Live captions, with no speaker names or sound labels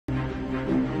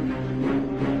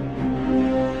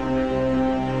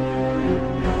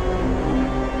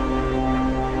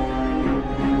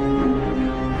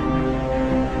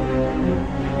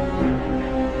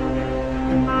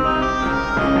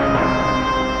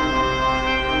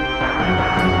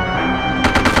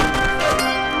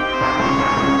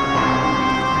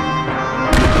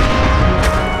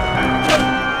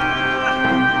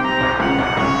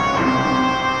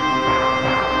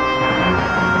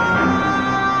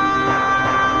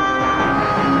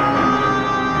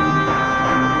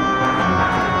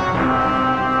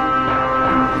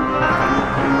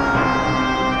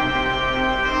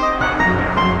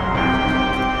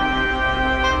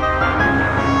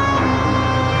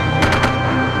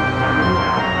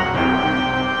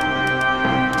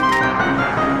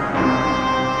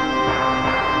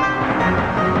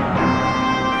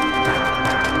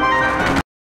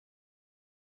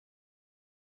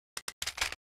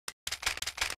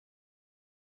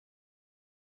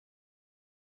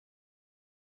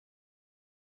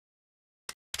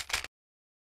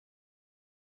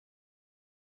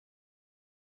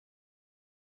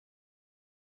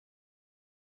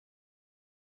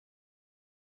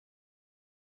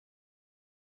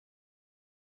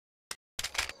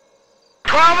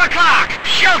12 o'clock.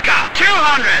 Shilka,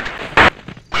 200.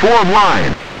 Form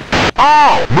line.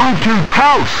 All move to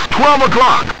house, 12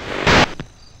 o'clock.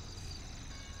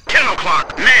 10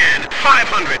 o'clock. Man,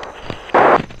 500.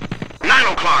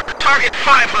 9 o'clock. Target,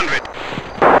 500.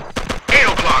 8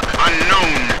 o'clock.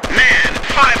 Unknown. Man,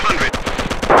 500.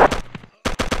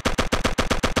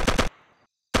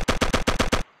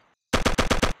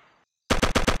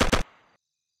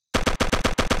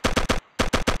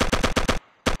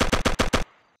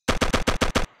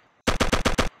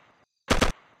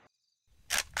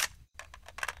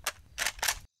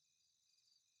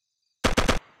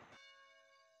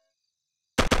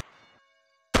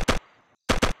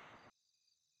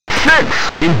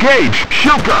 Engage,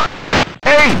 Shilka.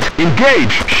 8,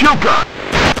 engage, Shilka.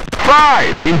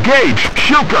 5, engage,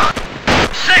 Shilka.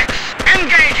 6,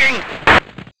 engaging.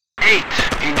 8,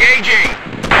 engaging.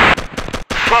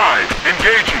 5,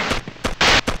 engaging.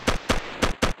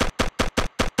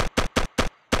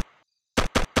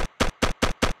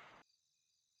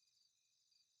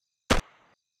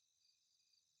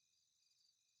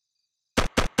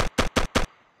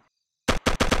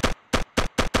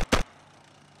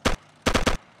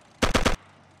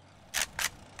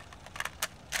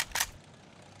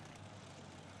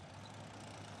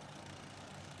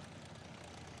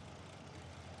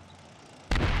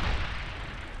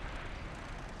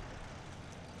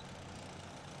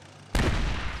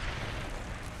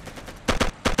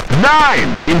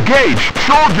 Nine, engage,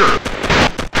 soldier.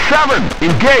 7,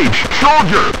 engage,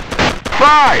 soldier.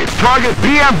 5, target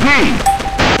BMP.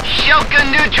 Shilka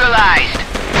neutralized.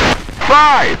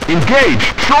 5,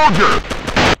 engage, soldier.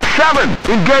 7,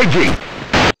 engaging.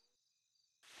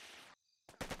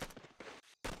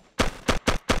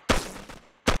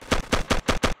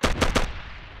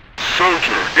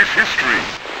 Soldier, it's history.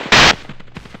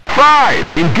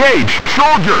 5, engage,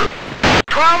 soldier.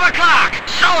 12 o'clock.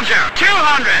 Soldier,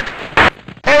 200.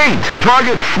 8,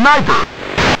 target sniper.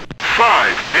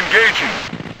 5, engaging.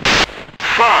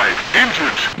 5,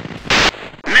 injured.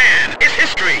 Man, it's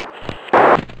history.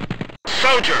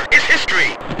 Soldier, it's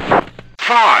history.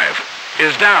 5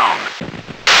 is down.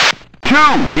 2,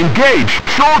 engage,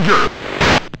 soldier.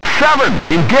 7,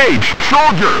 engage,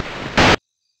 soldier.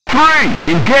 3,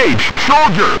 engage,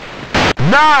 soldier.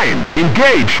 9,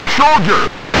 engage, soldier.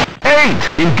 8,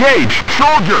 engage,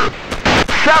 soldier.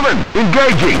 7,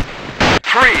 engaging.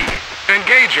 3,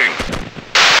 engaging.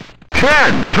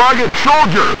 10, target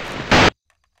soldier.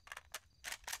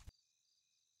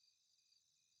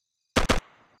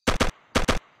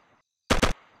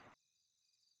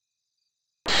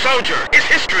 Soldier, it's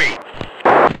history.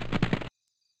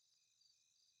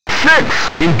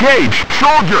 6, engage,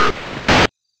 soldier.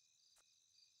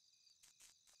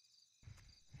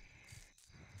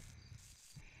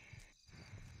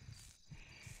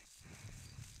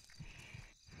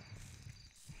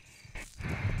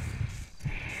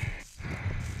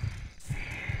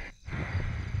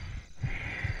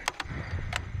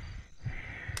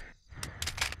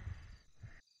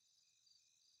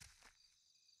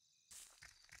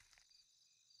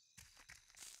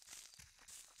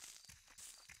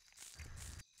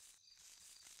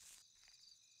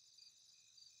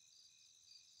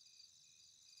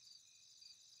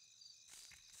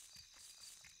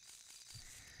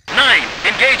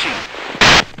 Engaging.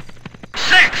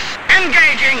 6,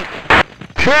 engaging.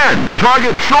 10,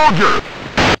 target soldier.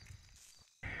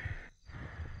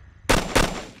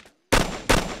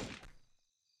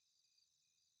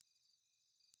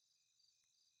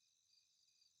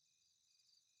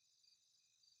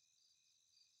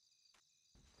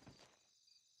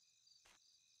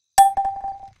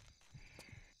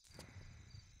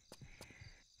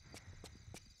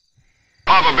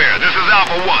 Papa Bear, this is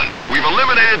Alpha 1. We've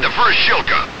eliminated the first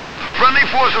Shilka. Friendly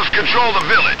forces control the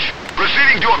village.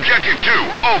 Proceeding to Objective 2.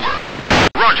 Over.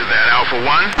 Roger that, Alpha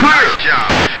 1. Clear. Nice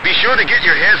job. Be sure to get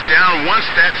your heads down once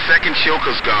that second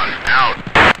Shilka's gone. Out.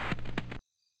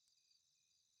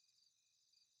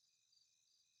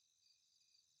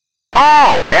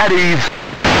 All at ease.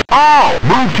 All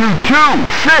move to 2,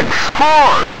 6,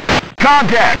 4.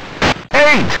 Contact.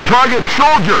 8, target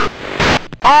soldier.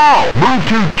 All move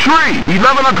to tree,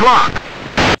 11 o'clock.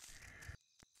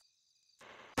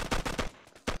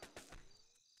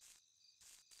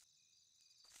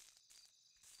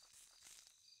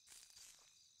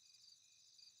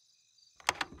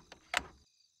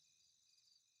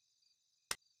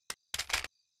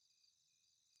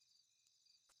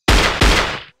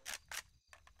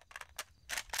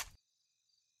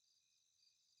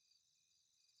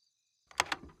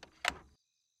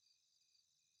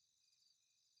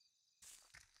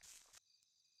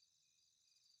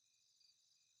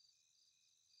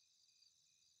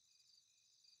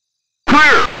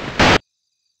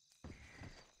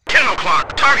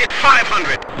 Target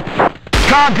 500.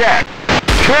 Contact!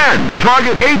 10!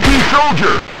 Target AT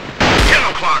soldier!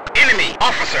 10 o'clock. Enemy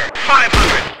officer 500.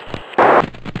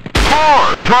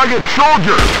 4! Target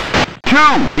soldier! 2!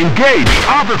 Engage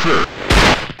officer!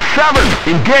 7!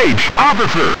 Engage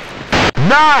officer!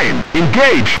 9!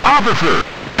 Engage officer!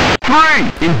 3!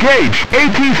 Engage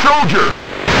AT soldier!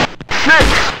 6!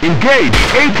 Engage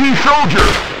AT soldier!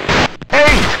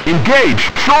 8! Engage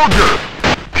soldier!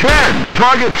 10!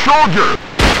 Target soldier!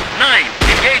 9.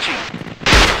 Engaging.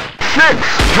 6!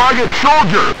 Target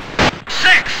soldier!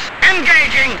 6.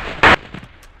 Engaging.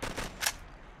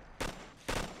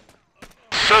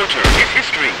 Soldier is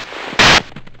history.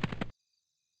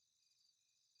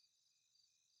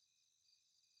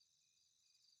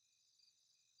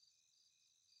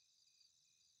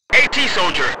 AT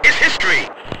soldier is history.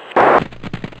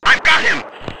 I've got him.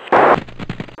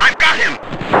 I've got him.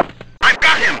 I've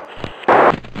got him.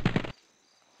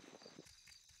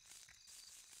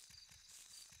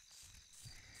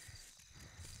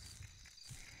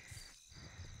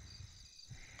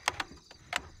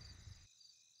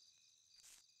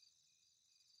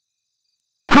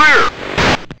 Clear!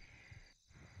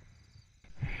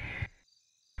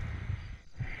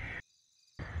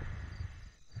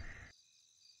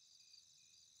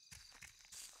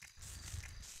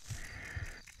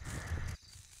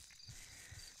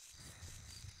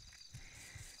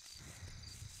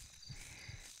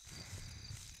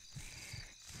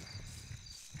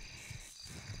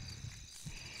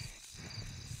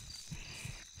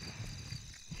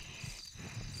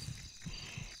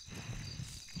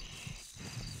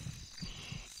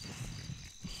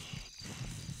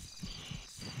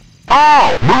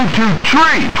 All move to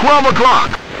tree, 12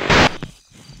 o'clock.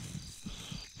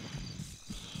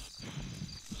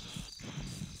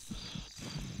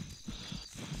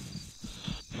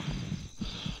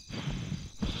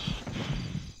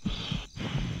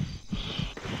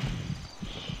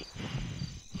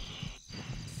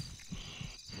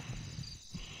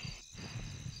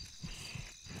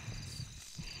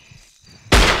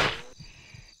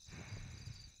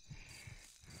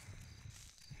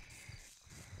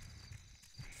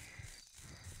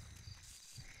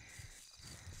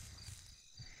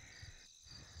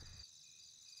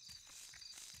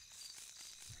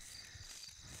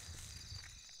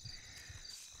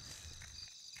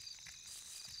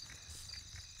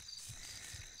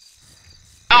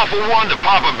 Alpha 1 to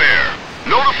Papa Bear.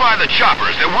 Notify the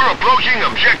choppers that we're approaching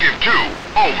Objective 2.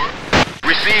 Over.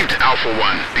 Received, Alpha 1.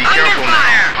 Be careful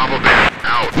now. Papa Bear,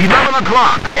 out. 11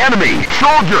 o'clock. Enemy.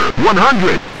 Soldier.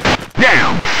 100.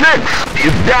 Down. 6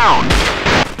 is down.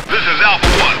 This is Alpha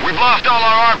 1. We've lost all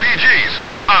our RPGs.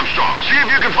 Armstrong, see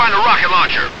if you can find a rocket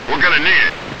launcher. We're gonna need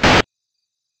it.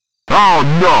 Oh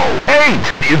no.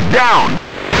 8 is down.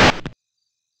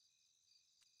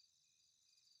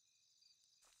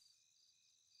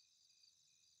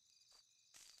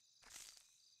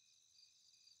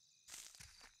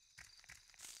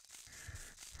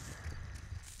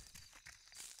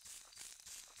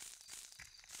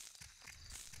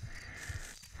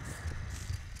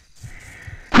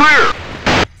 Clear!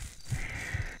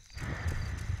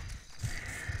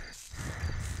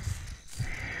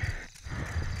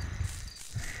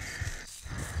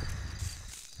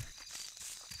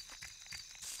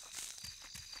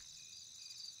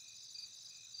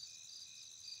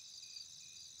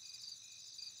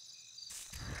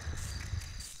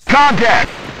 Contact!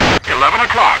 11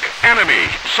 o'clock. Enemy.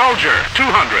 Soldier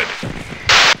 200.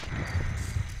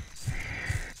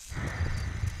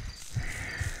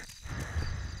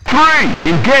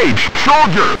 Engage!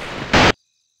 Soldier!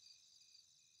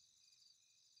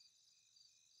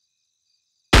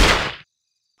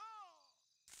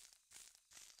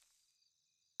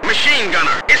 Machine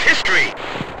gunner is history.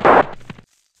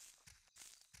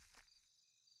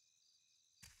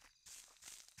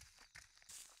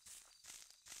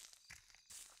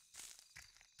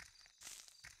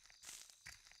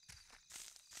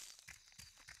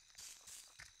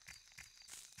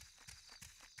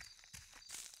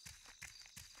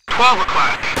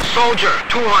 O'clock. Soldier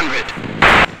 200.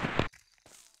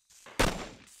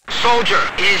 Soldier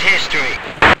is history.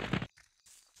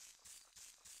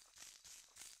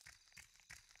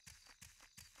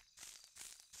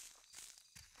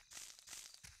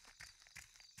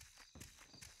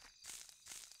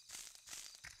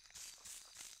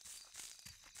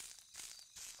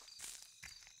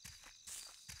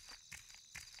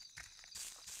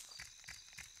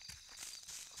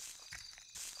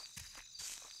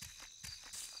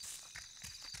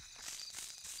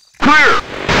 Clear!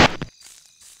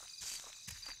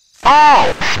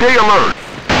 All, stay alert.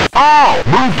 All,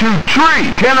 move to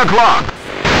tree, 10 o'clock.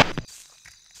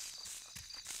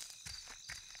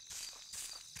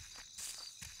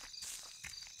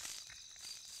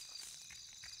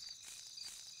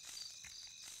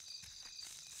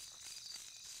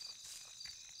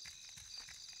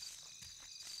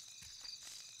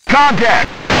 Contact!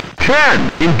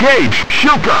 10, engage,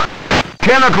 Shilka!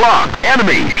 10 o'clock,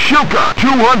 enemy, Shilka,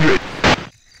 200!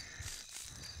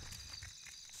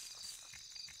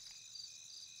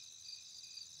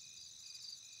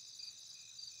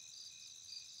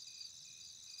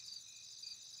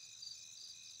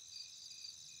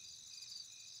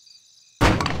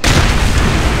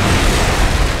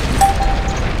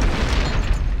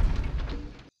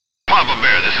 Papa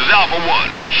Bear, this is Alpha 1.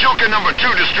 Shilka number 2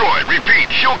 destroyed. Repeat,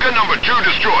 Shilka number 2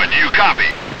 destroyed. Do you copy?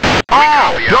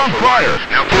 All, don't fire!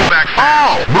 Now pull back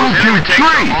All, fast. move to Enemy tanks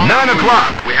tree, are on 9 the move.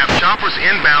 o'clock. We have choppers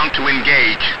inbound to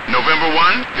engage. November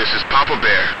 1, this is Papa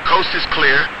Bear. Coast is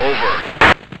clear. Over.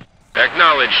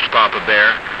 Acknowledged, Papa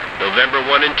Bear. November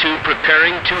 1 and 2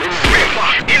 preparing to 3 engage.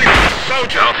 o'clock, enemy,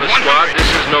 soldier, Alpha 100. Squad, this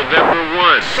is November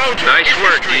 1. Soldier, Nice it's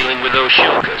work history. dealing with those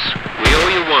Shilkas. We owe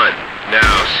you one.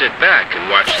 Now sit back and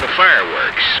watch the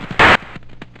fireworks.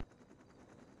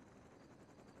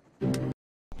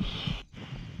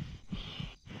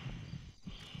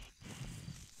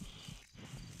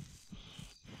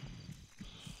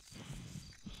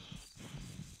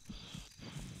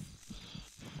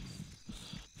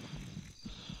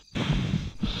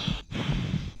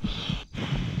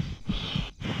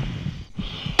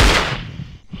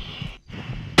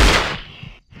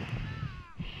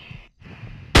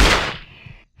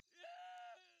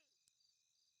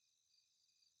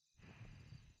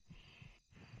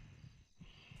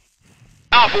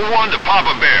 Alpha 1 to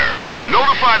Papa Bear.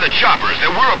 Notify the choppers that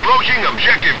we're approaching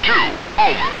Objective 2.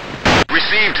 Over.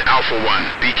 Received, Alpha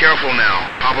 1. Be careful now.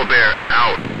 Papa Bear,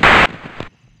 out.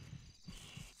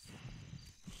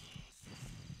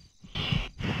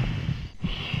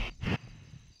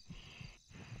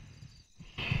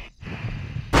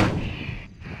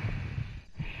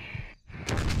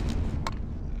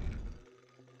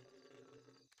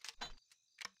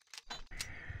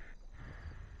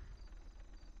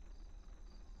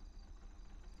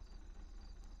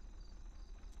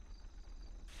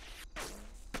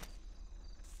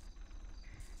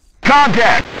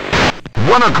 Contact!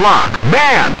 1 o'clock,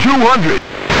 man, 200!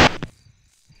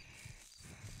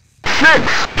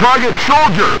 6, target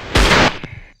soldier!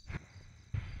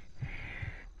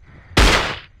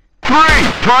 3,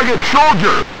 target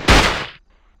soldier!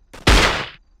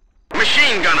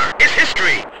 Machine gunner, it's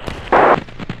history.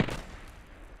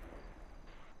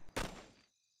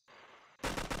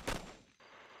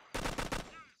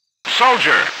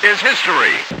 Soldier is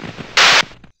history.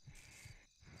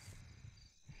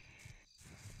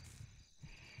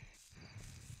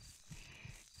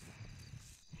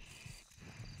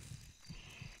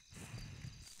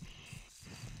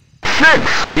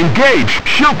 Engage,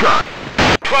 Shilka!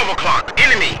 12 o'clock,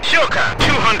 enemy, Shilka,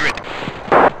 200.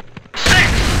 6,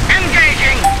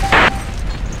 engaging.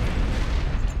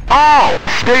 All,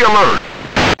 stay alert!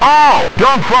 All,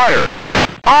 don't fire!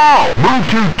 All, move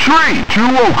to tree, 2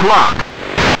 o'clock!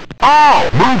 All,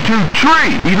 move to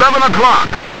tree, 11 o'clock!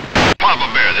 Papa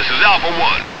Bear, this is Alpha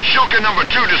 1. Shilka number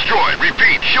 2 destroyed.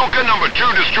 Repeat, Shilka number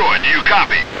 2 destroyed. Do you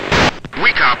copy?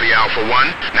 We copy, Alpha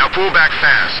 1. Now pull back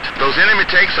fast. Those enemy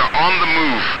tanks are on the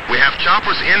move. We have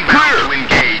choppers inbound Clear. to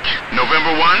engage.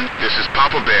 November 1, this is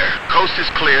Papa Bear. Coast is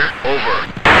clear. Over.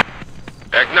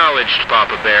 Acknowledged,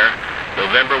 Papa Bear.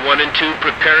 November 1 and 2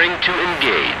 preparing to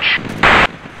engage.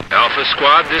 Alpha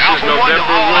Squad, this Alpha is 1 to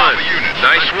November all 1. Alpha units.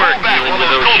 Nice Let's work pull back dealing while with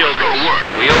those those cobras go to Shilkas. work.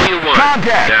 We owe you one.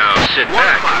 Contact. Now sit 1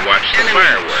 back o'clock, and watch the enemy,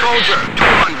 fireworks. soldier,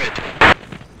 200.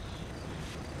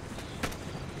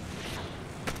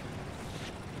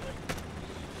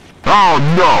 Oh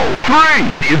no!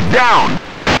 3 is down!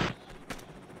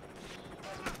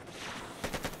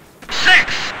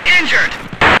 6, injured.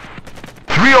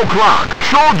 3 o'clock,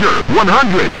 soldier,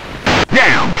 100!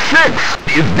 Down,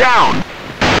 6 is down!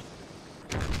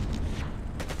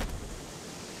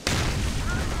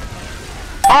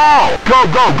 All, go,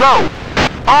 go, go!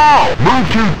 All, move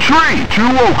to tree, 2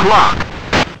 o'clock!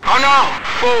 Oh no,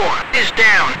 4 is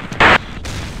down.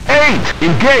 8,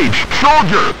 engage,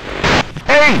 soldier!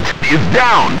 8 is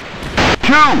down!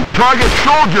 2, target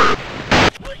soldier!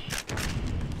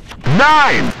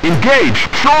 9, engage,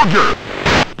 soldier!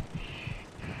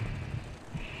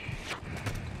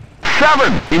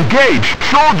 7, engage,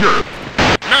 soldier!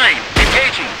 9,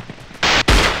 engaging.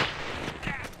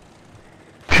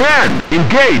 10,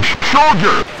 engage,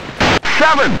 soldier!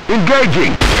 7,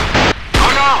 engaging!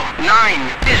 Oh no, 9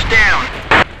 is down.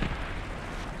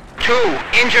 2,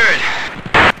 injured.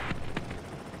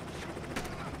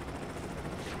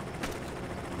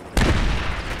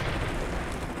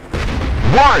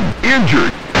 1,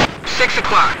 injured! 6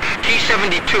 o'clock,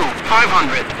 T-72,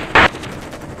 500.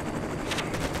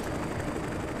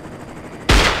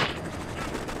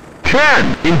 10,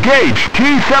 engage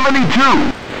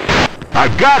T-72.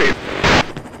 I've got it.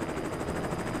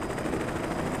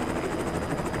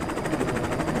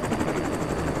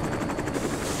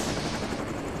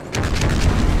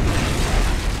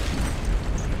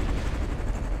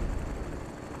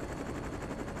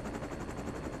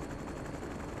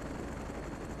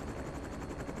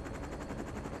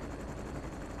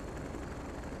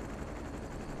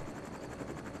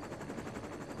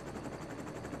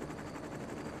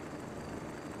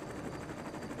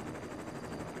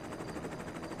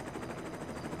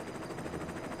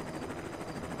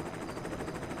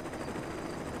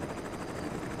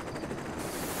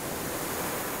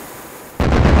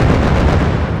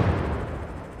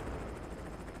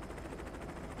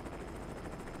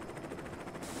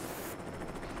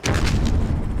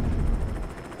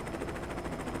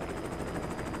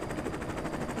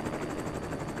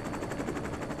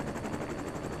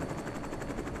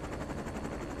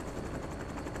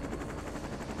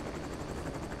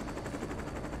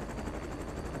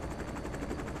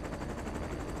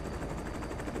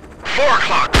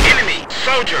 Enemy,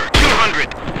 soldier,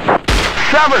 200.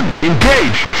 7,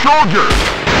 engage, soldier.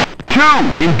 2,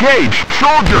 engage,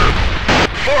 soldier.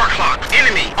 4 o'clock,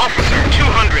 enemy, officer,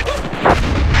 200.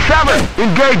 7,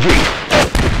 engaging.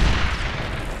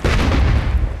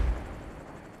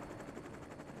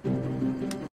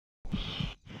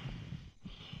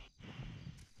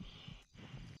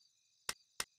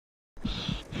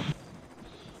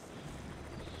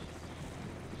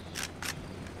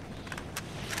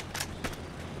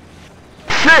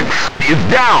 Is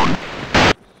down.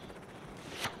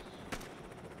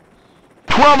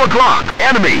 12 o'clock,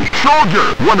 enemy,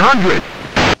 soldier, 100.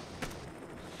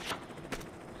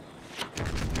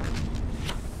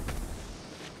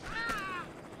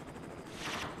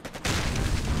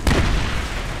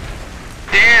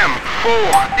 Damn, 4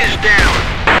 is down.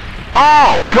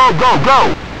 All, go, go,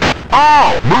 go.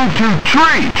 All, move to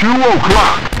tree, 2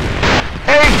 o'clock.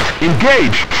 8,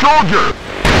 engage, soldier.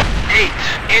 8,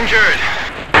 injured.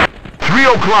 3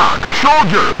 o'clock,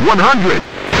 soldier, 100.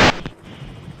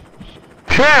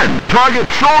 10, target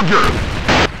soldier.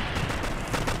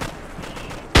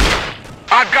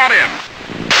 I've got him.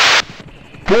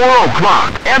 4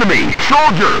 o'clock, enemy,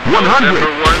 soldier, 100.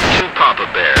 November 1 to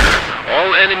Papa Bear.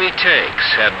 All enemy tanks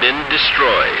have been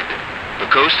destroyed. The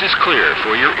coast is clear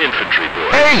for your infantry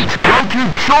boys. 8, go to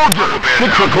soldier,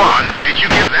 6 o'clock. Did you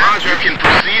get that? Roger. You can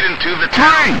proceed into the 3,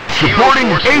 town. supporting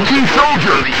Kilo force will AT support you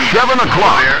soldier, from the east. 7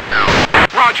 o'clock. There,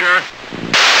 out. Roger.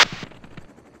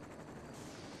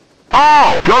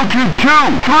 All, go to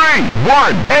 2, 3,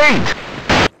 1, 8.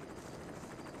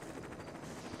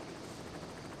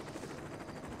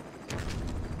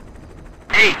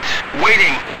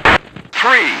 Waiting. 3,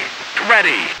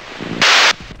 ready.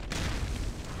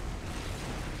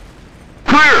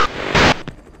 Clear.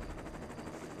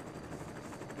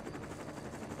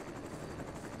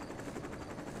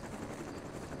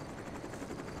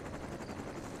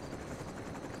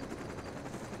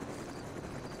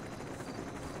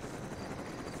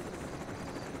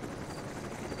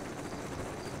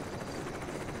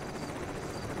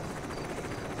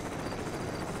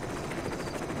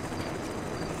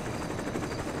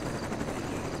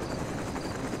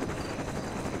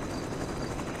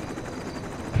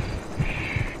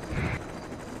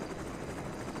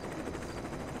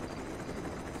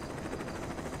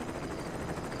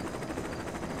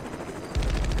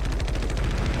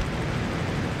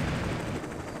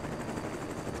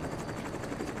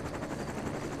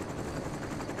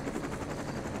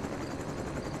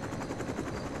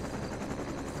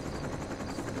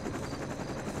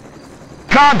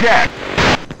 Contact!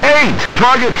 8,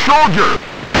 target soldier!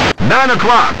 9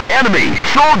 o'clock, enemy,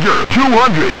 soldier,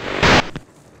 200!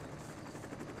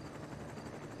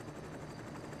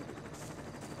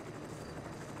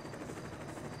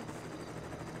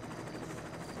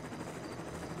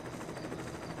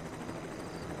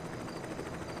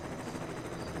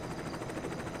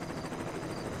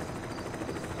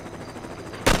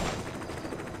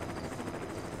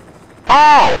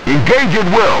 All, engage at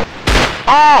will!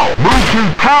 All, move to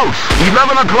house,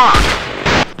 11 o'clock!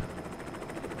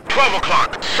 12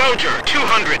 o'clock, soldier,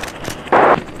 200.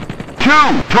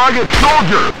 2, target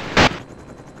soldier!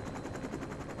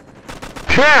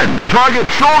 10, target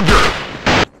soldier!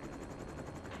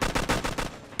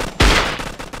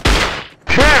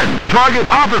 10, target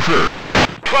officer!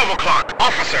 12 o'clock,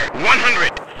 officer,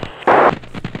 100.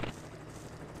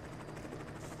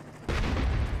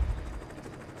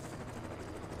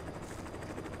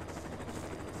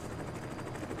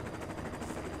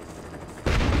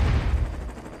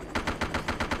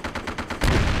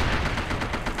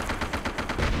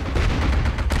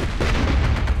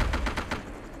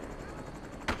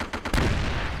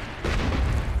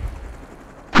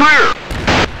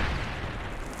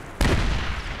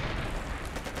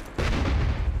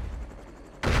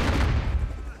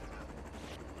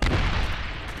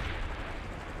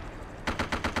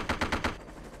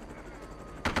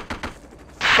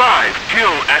 5,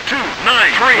 kill at 2,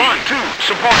 9, 3, 1, 2,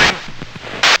 supporting.